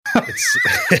It's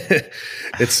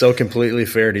it's so completely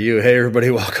fair to you. Hey, everybody,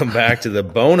 welcome back to the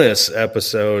bonus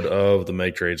episode of the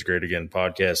Make Trades Great Again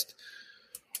podcast.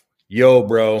 Yo,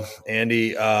 bro,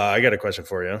 Andy, I got a question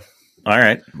for you. All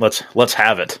right, let's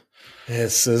have it.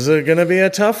 This is going to be a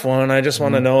tough one. I just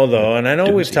want to know, though, and I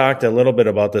know we've talked a little bit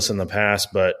about this in the past,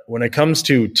 but when it comes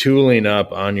to tooling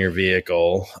up on your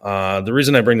vehicle, the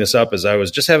reason I bring this up is I was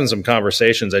just having some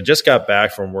conversations. I just got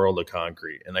back from World of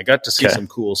Concrete, and I got to see some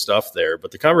cool stuff there.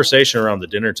 But the conversation around the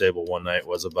dinner table one night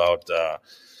was about, do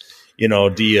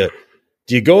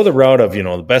you go the route of,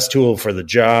 the best tool for the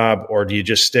job, or do you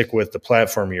just stick with the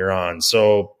platform you're on?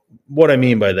 So what I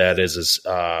mean by that is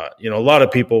a lot of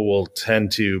people will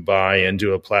tend to buy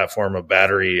into a platform of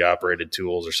battery operated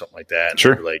tools or something like that.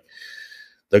 Sure. Like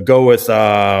they'll go with,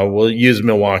 we'll use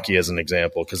Milwaukee as an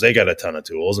example because they got a ton of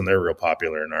tools and they're real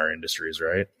popular in our industries,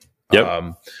 right?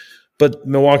 Yep. But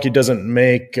Milwaukee doesn't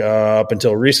make, up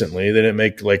until recently, they didn't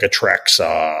make like a track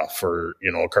saw for,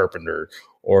 a carpenter,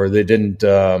 or they didn't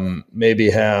maybe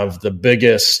have the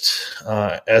biggest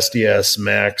SDS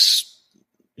Max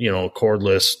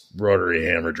cordless rotary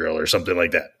hammer drill or something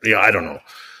like that. I don't know.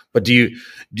 But do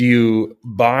you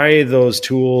buy those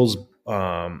tools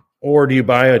or do you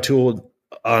buy a tool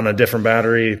on a different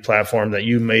battery platform that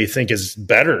you may think is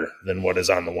better than what is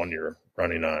on the one you're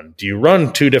running on? Do you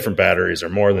run two different batteries or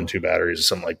more than two batteries or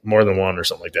something, like more than one or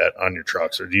something like that on your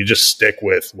trucks? Or do you just stick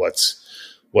with what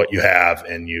you have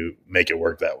and you make it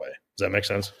work that way? Does that make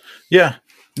sense? Yeah.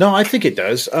 No, I think it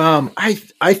does.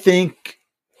 I think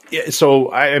so.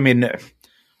 I mean,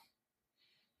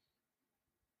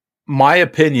 my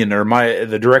opinion or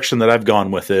the direction that I've gone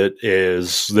with it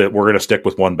is that we're going to stick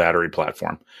with one battery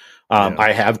platform.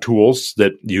 I have tools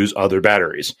that use other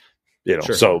batteries, Sure.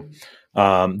 So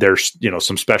there's,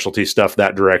 some specialty stuff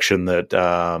that direction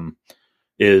that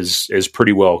is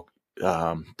pretty well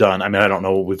done. I mean, I don't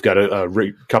know. We've got a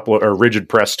rigid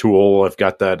press tool. I've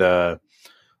got that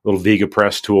little Vega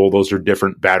press tool. Those are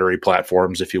different battery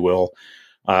platforms, if you will.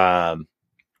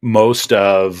 Most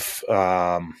of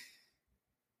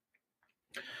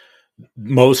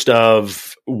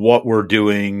what we're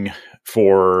doing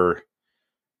for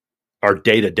our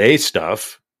day-to-day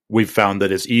stuff, we've found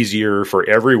that it's easier for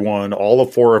everyone, all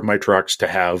of four of my trucks, to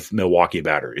have Milwaukee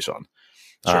batteries on.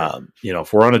 Sure.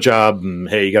 If we're on a job and,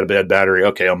 hey, you got a bad battery,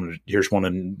 okay, here's one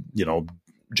in,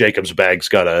 Jacob's bag's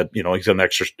got he's got an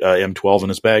extra M12 in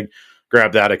his bag.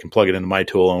 Grab that. I can plug it into my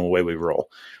tool and away we roll.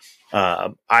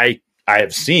 I've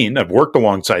worked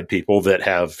alongside people that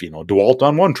have, DeWalt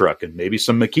on one truck and maybe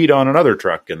some Makita on another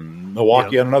truck and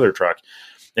Milwaukee on another truck.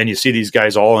 And you see these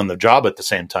guys all in the job at the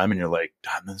same time and you're like,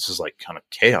 God, this is like kind of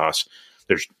chaos.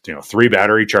 There's, 3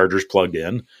 battery chargers plugged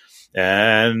in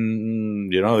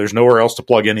and, there's nowhere else to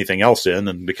plug anything else in.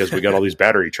 And because we got all these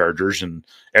battery chargers and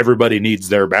everybody needs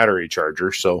their battery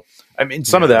charger. So, I mean,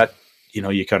 some of that,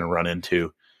 you kind of run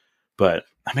into, but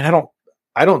I mean,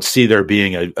 I don't see there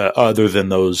being a other than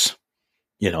those,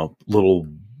 little,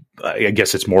 I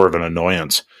guess it's more of an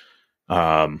annoyance,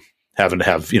 having to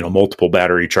have, multiple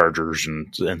battery chargers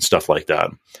and stuff like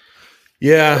that.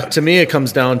 Yeah. To me, it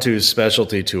comes down to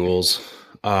specialty tools.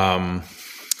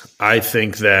 I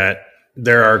think that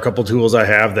there are a couple tools I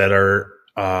have that are,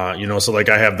 so like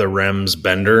I have the REMS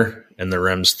bender and the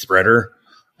REMS threader.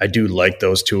 I do like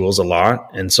those tools a lot.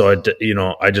 And so,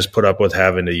 I just put up with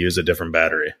having to use a different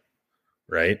battery.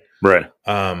 Right.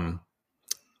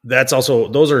 That's also,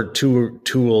 those are two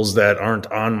tools that aren't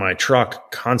on my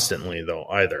truck constantly though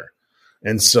either.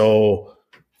 And so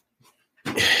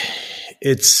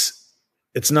it's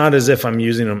not as if I'm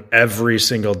using them every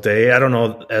single day. I don't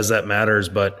know as that matters,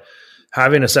 but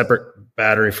having a separate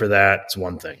battery for that is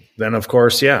one thing. Then of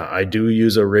course, I do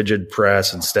use a rigid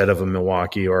press instead of a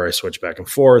Milwaukee, or I switch back and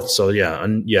forth. So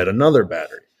yet another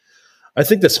battery. I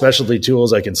think the specialty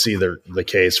tools, I can see the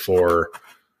case for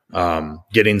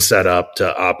getting set up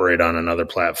to operate on another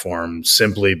platform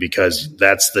simply because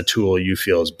that's the tool you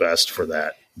feel is best for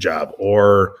that job.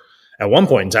 Or at one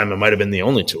point in time, it might have been the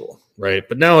only tool, right?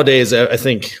 But nowadays, I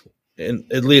think,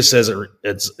 at least as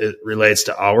it relates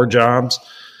to our jobs,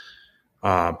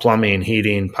 plumbing,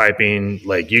 heating, piping,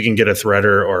 like you can get a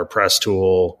threader or a press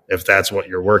tool if that's what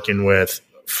you're working with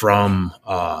from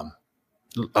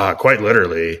quite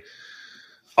literally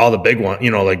all the big ones,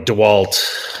 like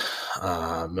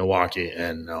DeWalt, Milwaukee,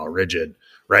 and Rigid,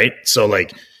 right? So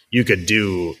like you could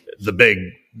do the big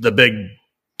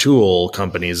tool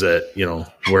companies that,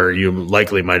 where you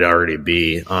likely might already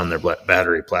be on their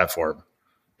battery platform.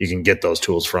 You can get those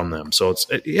tools from them. So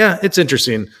it's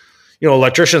interesting.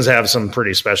 Electricians have some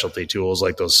pretty specialty tools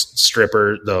like those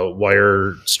the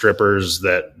wire strippers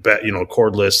that,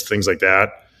 cordless, things like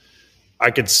that.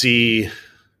 I could see,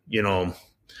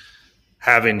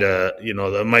 having to,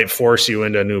 that might force you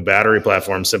into a new battery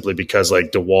platform simply because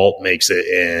like DeWalt makes it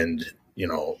and,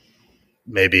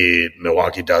 maybe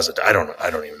Milwaukee does it. I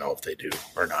don't even know if they do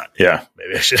or not. Yeah.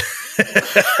 Maybe I should.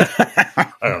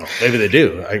 I don't know. Maybe they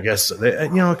do. I guess they,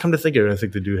 come to think of it, I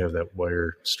think they do have that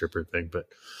wire stripper thing, but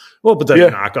the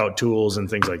knockout tools and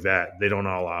things like that, they don't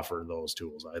all offer those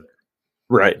tools either.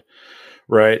 Right.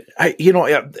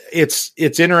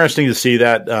 It's interesting to see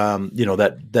that,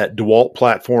 that DeWalt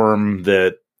platform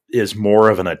that is more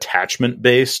of an attachment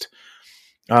based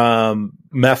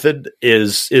method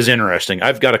is interesting.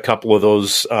 I've got a couple of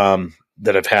those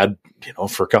that I've had,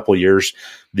 for a couple of years.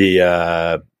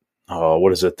 The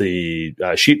what is it?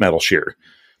 The sheet metal shear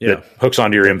that hooks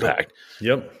onto your impact.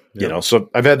 Yep. So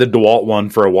I've had the DeWalt one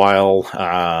for a while.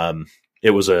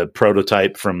 It was a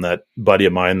prototype from that buddy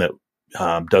of mine that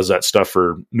does that stuff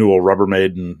for Newell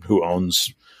Rubbermaid and who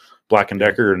owns Black &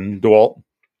 Decker and DeWalt.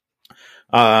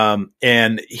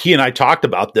 And he and I talked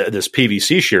about this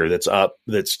PVC shear that's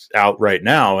out right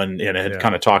now. And had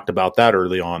kind of talked about that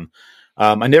early on.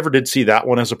 I never did see that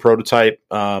one as a prototype,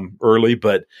 early,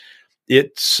 but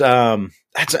it's,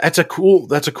 that's a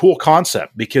cool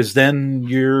concept, because then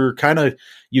you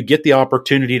get the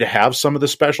opportunity to have some of the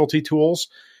specialty tools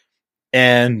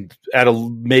and at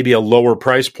maybe a lower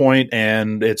price point,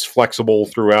 and it's flexible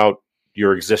throughout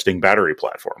your existing battery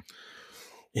platform.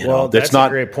 That's a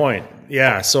great point.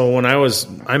 Yeah. So when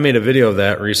I made a video of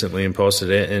that recently and posted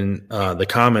it, and the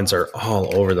comments are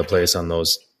all over the place on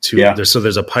those two. Yeah. So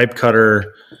there's a pipe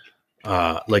cutter,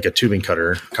 like a tubing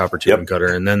cutter, copper tubing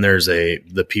cutter. And then there's the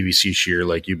PVC shear,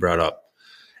 like you brought up.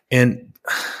 And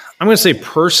I'm going to say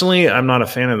personally, I'm not a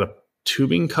fan of the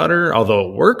tubing cutter, although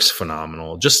it works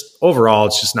phenomenal. Just overall,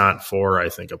 it's just not for, I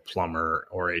think, a plumber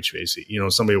or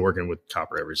HVAC, somebody working with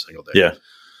copper every single day. Yeah.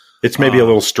 It's maybe a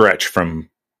little stretch from,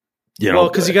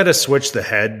 because you got to switch the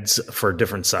heads for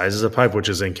different sizes of pipe, which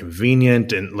is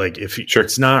inconvenient. And like,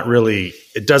 it's not really,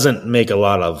 it doesn't make a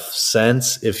lot of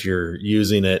sense if you're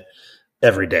using it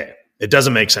every day. It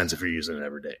doesn't make sense if you're using it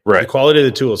every day. Right. The quality of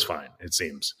the tool is fine, it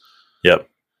seems. Yep.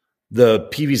 The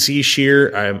PVC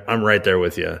shear, I'm right there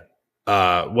with you.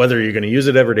 Whether you're going to use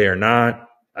it every day or not,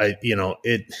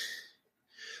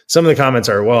 some of the comments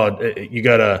are, you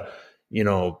gotta, you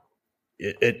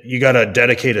got to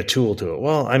dedicate a tool to it.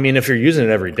 Well, I mean, if you're using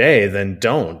it every day, then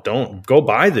don't go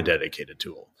buy the dedicated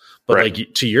tool. But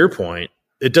like to your point,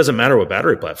 it doesn't matter what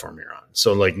battery platform you're on.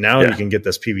 So like now you can get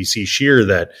this PVC shear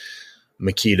that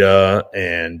Makita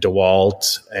and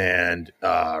DeWalt and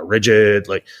Rigid,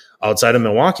 like outside of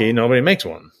Milwaukee, nobody makes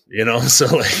one, so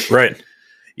like,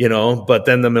 but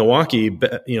then the Milwaukee,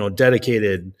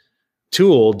 dedicated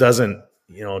tool doesn't,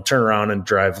 turn around and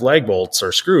drive lag bolts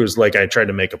or screws. Like I tried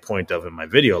to make a point of in my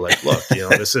video, like, look,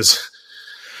 this is,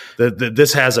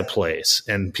 this has a place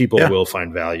and people will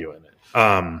find value in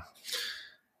it.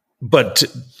 But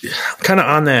kind of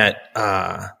on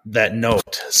that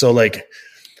note, so like,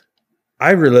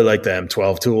 I really like the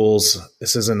M12 tools.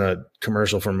 This isn't a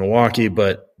commercial for Milwaukee,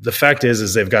 but the fact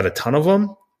is they've got a ton of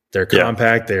them. They're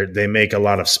compact. They make a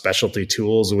lot of specialty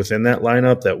tools within that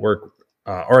lineup that work,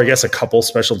 or I guess a couple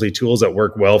specialty tools that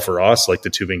work well for us, like the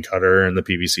tubing cutter and the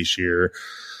PVC shear,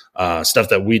 stuff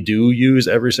that we do use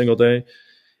every single day.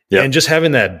 Yeah. And just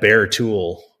having that bare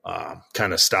tool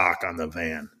kind of stock on the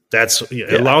van,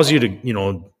 it allows you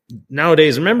to,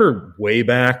 nowadays, remember way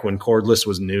back when cordless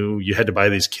was new, you had to buy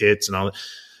these kits and all that.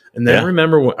 And then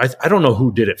remember, I don't know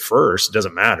who did it first. It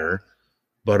doesn't matter.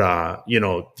 But,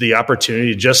 the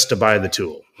opportunity just to buy the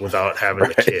tool without having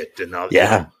the kit and all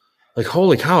that. Like,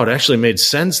 holy cow, it actually made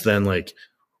sense then. Like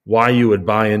why you would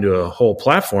buy into a whole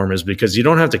platform is because you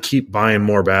don't have to keep buying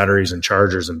more batteries and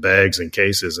chargers and bags and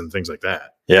cases and things like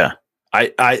that. Yeah.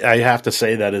 I have to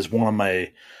say that is one of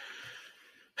my,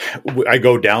 I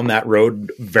go down that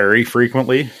road very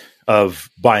frequently of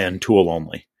buying tool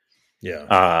only.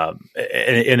 Yeah.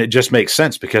 And it just makes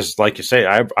sense because like you say,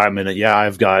 I've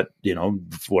got,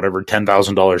 whatever,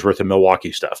 $10,000 worth of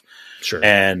Milwaukee stuff. Sure.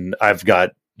 And I've got,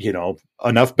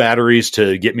 enough batteries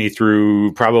to get me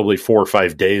through probably 4 or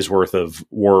 5 days worth of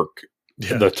work,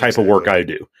 the type of work I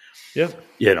do. Yeah.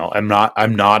 I'm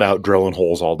not out drilling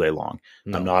holes all day long.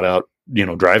 No. I'm not out,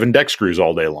 driving deck screws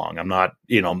all day long. I'm not,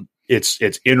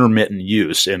 it's intermittent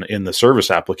use in the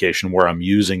service application where I'm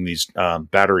using these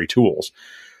battery tools.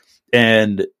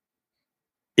 And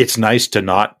it's nice to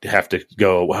not have to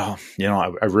go, well,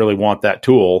 I really want that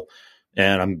tool.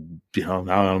 And I'm, now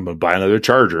I'm going to buy another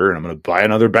charger and I'm going to buy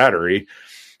another battery,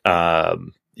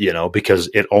 because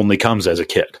it only comes as a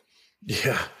kit.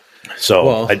 Yeah.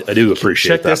 So I do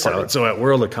appreciate check that this part. out. So at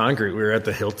World of Concrete, we were at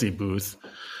the Hilti booth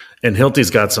And Hilti's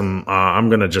got some, I'm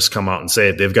going to just come out and say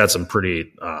it. They've got some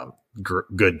pretty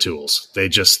good tools.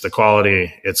 The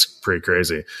quality, it's pretty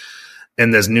crazy.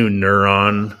 And this new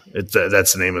Neuron,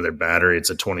 that's the name of their battery.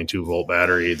 It's a 22 volt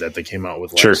battery that they came out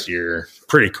with last year.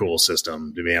 Pretty cool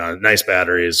system, to be honest. Nice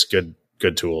batteries, good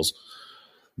tools.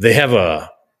 They have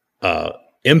a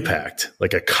Impact,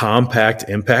 like a compact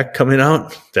Impact coming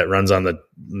out that runs on the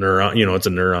Neuron. It's a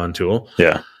Neuron tool.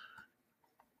 Yeah.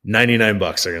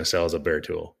 $99 they're going to sell as a bare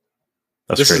tool.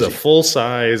 This is a full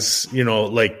size,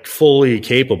 like fully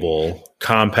capable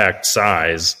compact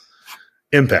size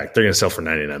Impact. They're going to sell for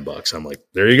 $99. I'm like,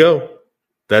 there you go.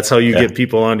 That's how you get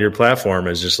people onto your platform,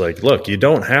 is just like, look, you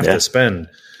don't have to spend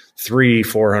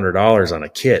 $300-$400 on a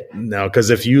kit now. Cause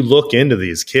if you look into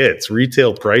these kits,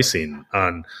 retail pricing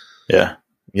on, a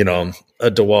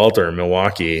DeWalt or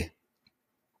Milwaukee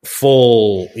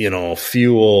full,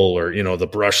 fuel or, the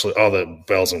brush, all the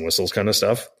bells and whistles kind of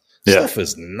stuff. Stuff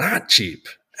is not cheap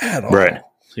at all. Right.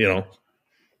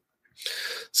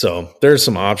 So there's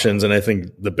some options. And I think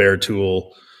the bare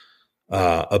tool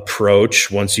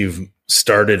approach, once you've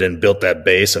started and built that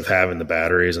base of having the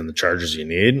batteries and the chargers you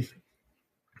need,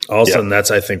 all of a sudden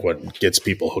that's, I think, what gets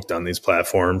people hooked on these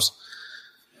platforms.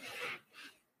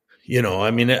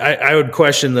 I would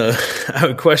question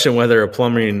whether a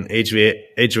plumbing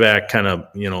HVAC kind of,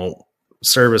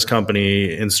 service company,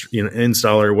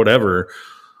 installer, whatever,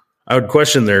 I would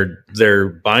question their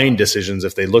buying decisions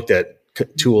if they looked at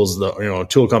tools,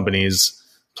 tool companies,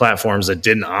 platforms that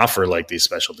didn't offer like these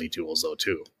specialty tools though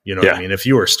too. What I mean? If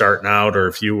you were starting out, or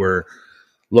if you were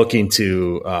looking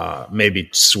to maybe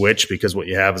switch because what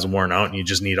you have is worn out and you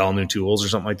just need all new tools or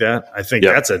something like that, I think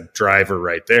that's a driver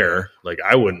right there. Like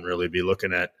I wouldn't really be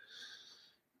looking at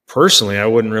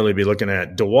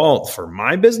DeWalt for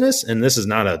my business. And this is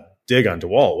not a dig on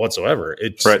DeWalt whatsoever.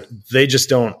 It's they just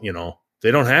don't, they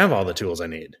don't have all the tools I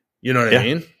need. You know what I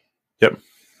mean? Yep.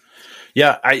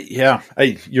 Yeah.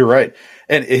 You're right.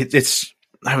 And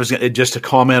I was just to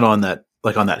comment on that,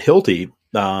 like on that Hilti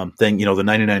thing, the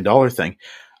 $99 thing.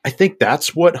 I think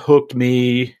that's what hooked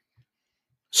me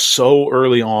so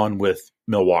early on with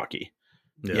Milwaukee,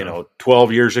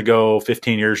 12 years ago,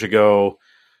 15 years ago,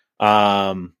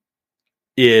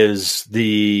 is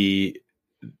the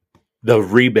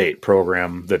rebate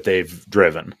program that they've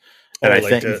driven. And I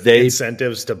think they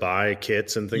incentives to buy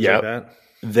kits and things like that.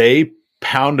 They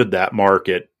pounded that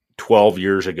market 12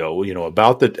 years ago,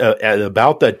 about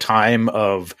the time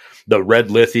of the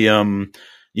red lithium,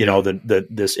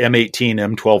 this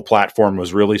M18, M12 platform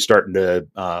was really starting to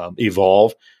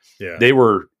evolve. Yeah. They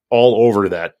were all over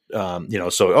that,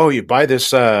 so, you buy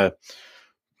this, I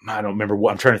don't remember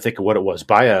what, I'm trying to think of what it was.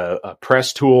 Buy a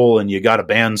press tool and you got a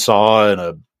bandsaw and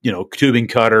a, tubing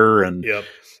cutter and,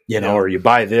 or you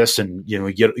buy this and,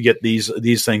 you get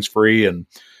these things free. And,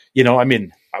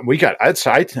 that's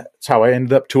how I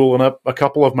ended up tooling up a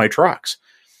couple of my trucks,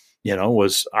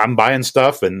 was I'm buying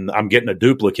stuff and I'm getting a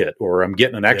duplicate or I'm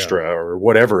getting an extra or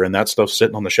whatever. And that stuff's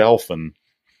sitting on the shelf and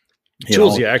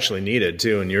tools you actually needed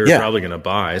too. And you're probably going to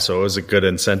buy. So it was a good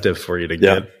incentive for you to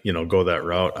get, go that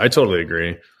route. I totally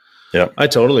agree. Yeah, I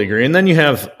totally agree. And then you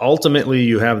have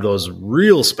those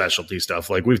real specialty stuff.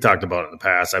 Like we've talked about in the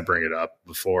past. I bring it up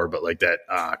before, but like that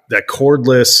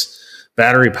cordless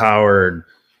battery powered,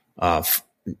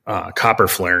 copper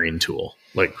flaring tool.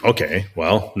 Like, okay,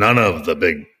 well, none of the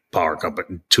big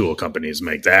tool companies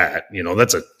make that.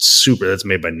 That's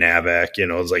made by Navec.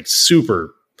 It's like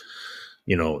super,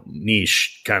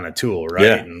 niche kind of tool, right?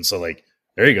 Yeah. And so, like,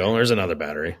 there you go. There's another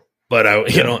battery. But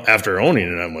after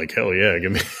owning it, I'm like, hell yeah,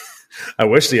 give me. I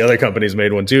wish the other companies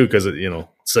made one too, because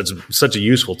such a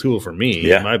useful tool for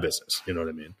me in my business. You know what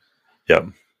I mean? Yep.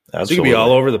 Absolutely. So you can be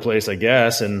all over the place, I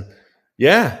guess, and.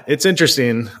 Yeah, it's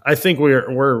interesting. I think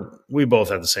we both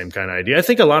have the same kind of idea. I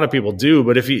think a lot of people do,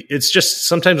 but it's just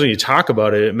sometimes when you talk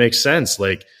about it, it makes sense.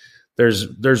 Like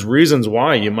there's reasons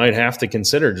why you might have to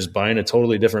consider just buying a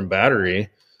totally different battery.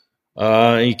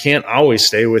 You can't always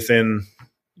stay within,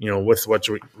 with what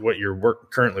you're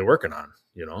currently working on.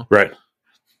 Right.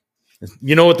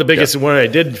 What the biggest what I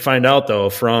did find out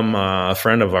though from a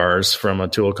friend of ours from a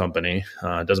tool company.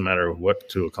 It doesn't matter what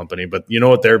tool company, but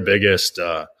what their biggest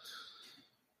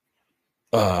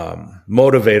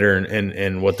motivator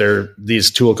and what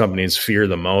these tool companies fear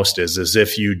the most is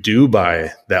if you do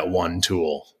buy that one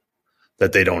tool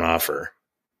that they don't offer.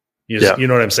 You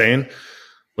know what I'm saying?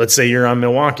 Let's say you're on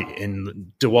Milwaukee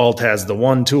and DeWalt has the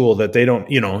one tool that they don't,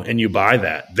 and you buy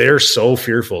that. They're so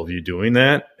fearful of you doing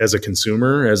that as a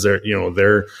consumer, as their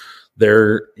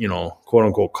quote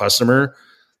unquote customer,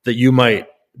 that you might,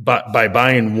 by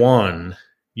buying one,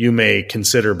 you may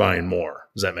consider buying more.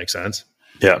 Does that make sense?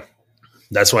 Yeah.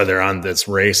 That's why they're on this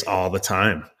race all the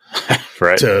time.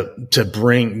 Right. To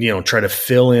bring, try to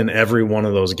fill in every one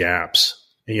of those gaps.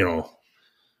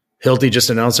 Hilti just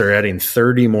announced they're adding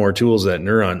 30 more tools at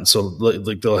Neuron. So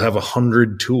like they'll have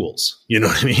 100 tools, you know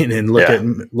what I mean? And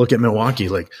look at Milwaukee,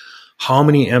 like how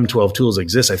many M12 tools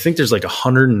exist? I think there's like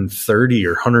 130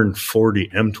 or 140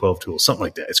 M12 tools, something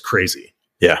like that. It's crazy.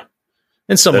 Yeah.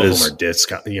 And some of them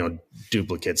are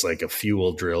duplicates, like a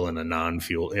fuel drill and a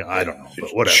non-fuel. I don't know,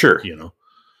 but whatever. Sure.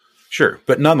 Sure.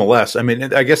 But nonetheless, I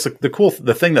mean, I guess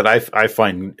the thing that I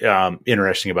find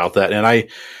interesting about that, and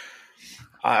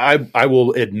I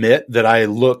will admit that I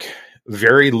look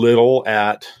very little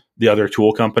at the other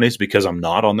tool companies because I'm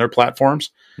not on their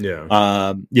platforms. Yeah.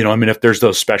 I mean, if there's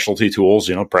those specialty tools,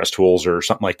 press tools or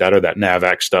something like that, or that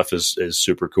Navax stuff is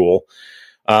super cool.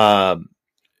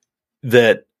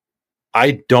 That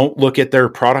I don't look at their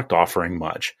product offering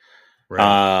much.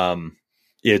 Right.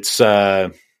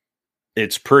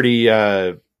 It's pretty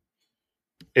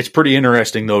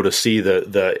interesting though to see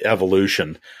the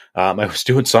evolution. I was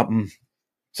doing something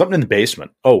in the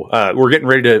basement.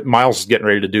 Miles is getting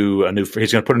ready to do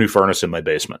he's going to put a new furnace in my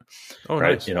basement. Oh,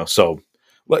 right. Nice. So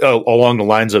along the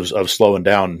lines of slowing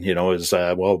down,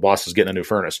 the boss is getting a new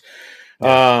furnace.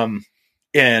 Yeah.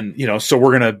 So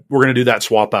we're going to do that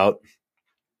swap out.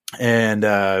 And,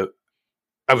 there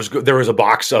was a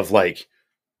box of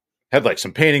had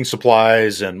some painting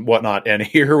supplies and whatnot. And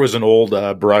here was an old,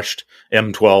 brushed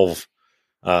M12,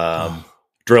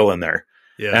 drill in there.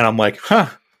 Yeah. And I'm like,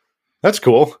 that's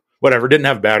cool. Whatever. Didn't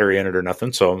have battery in it or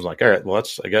nothing. So I was like, all right, well,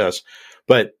 I guess.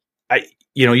 But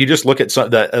you just look at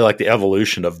the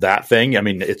evolution of that thing. I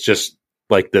mean, it's just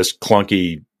like this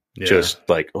clunky, just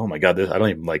like, oh my God, I don't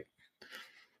even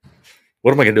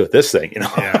what am I going to do with this thing?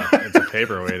 Yeah, it's a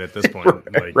paperweight at this point.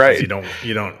 Right.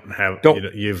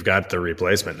 You've got the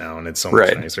replacement now and it's so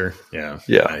much nicer. Yeah.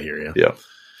 Yeah. I hear you. Yeah.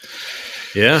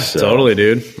 Yeah, totally,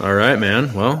 dude. All right,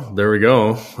 man. Well, there we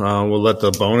go. We'll let the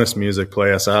bonus music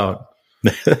play us out.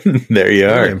 There you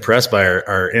are. I'm impressed by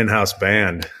our in-house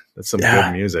band. That's some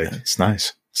good music. It's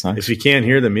nice. It's nice. If you can't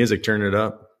hear the music, turn it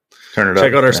up.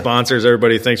 Check out our sponsors,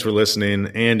 everybody. Thanks for listening.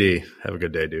 Andy, have a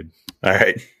good day, dude. All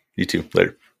right. You too.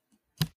 Later.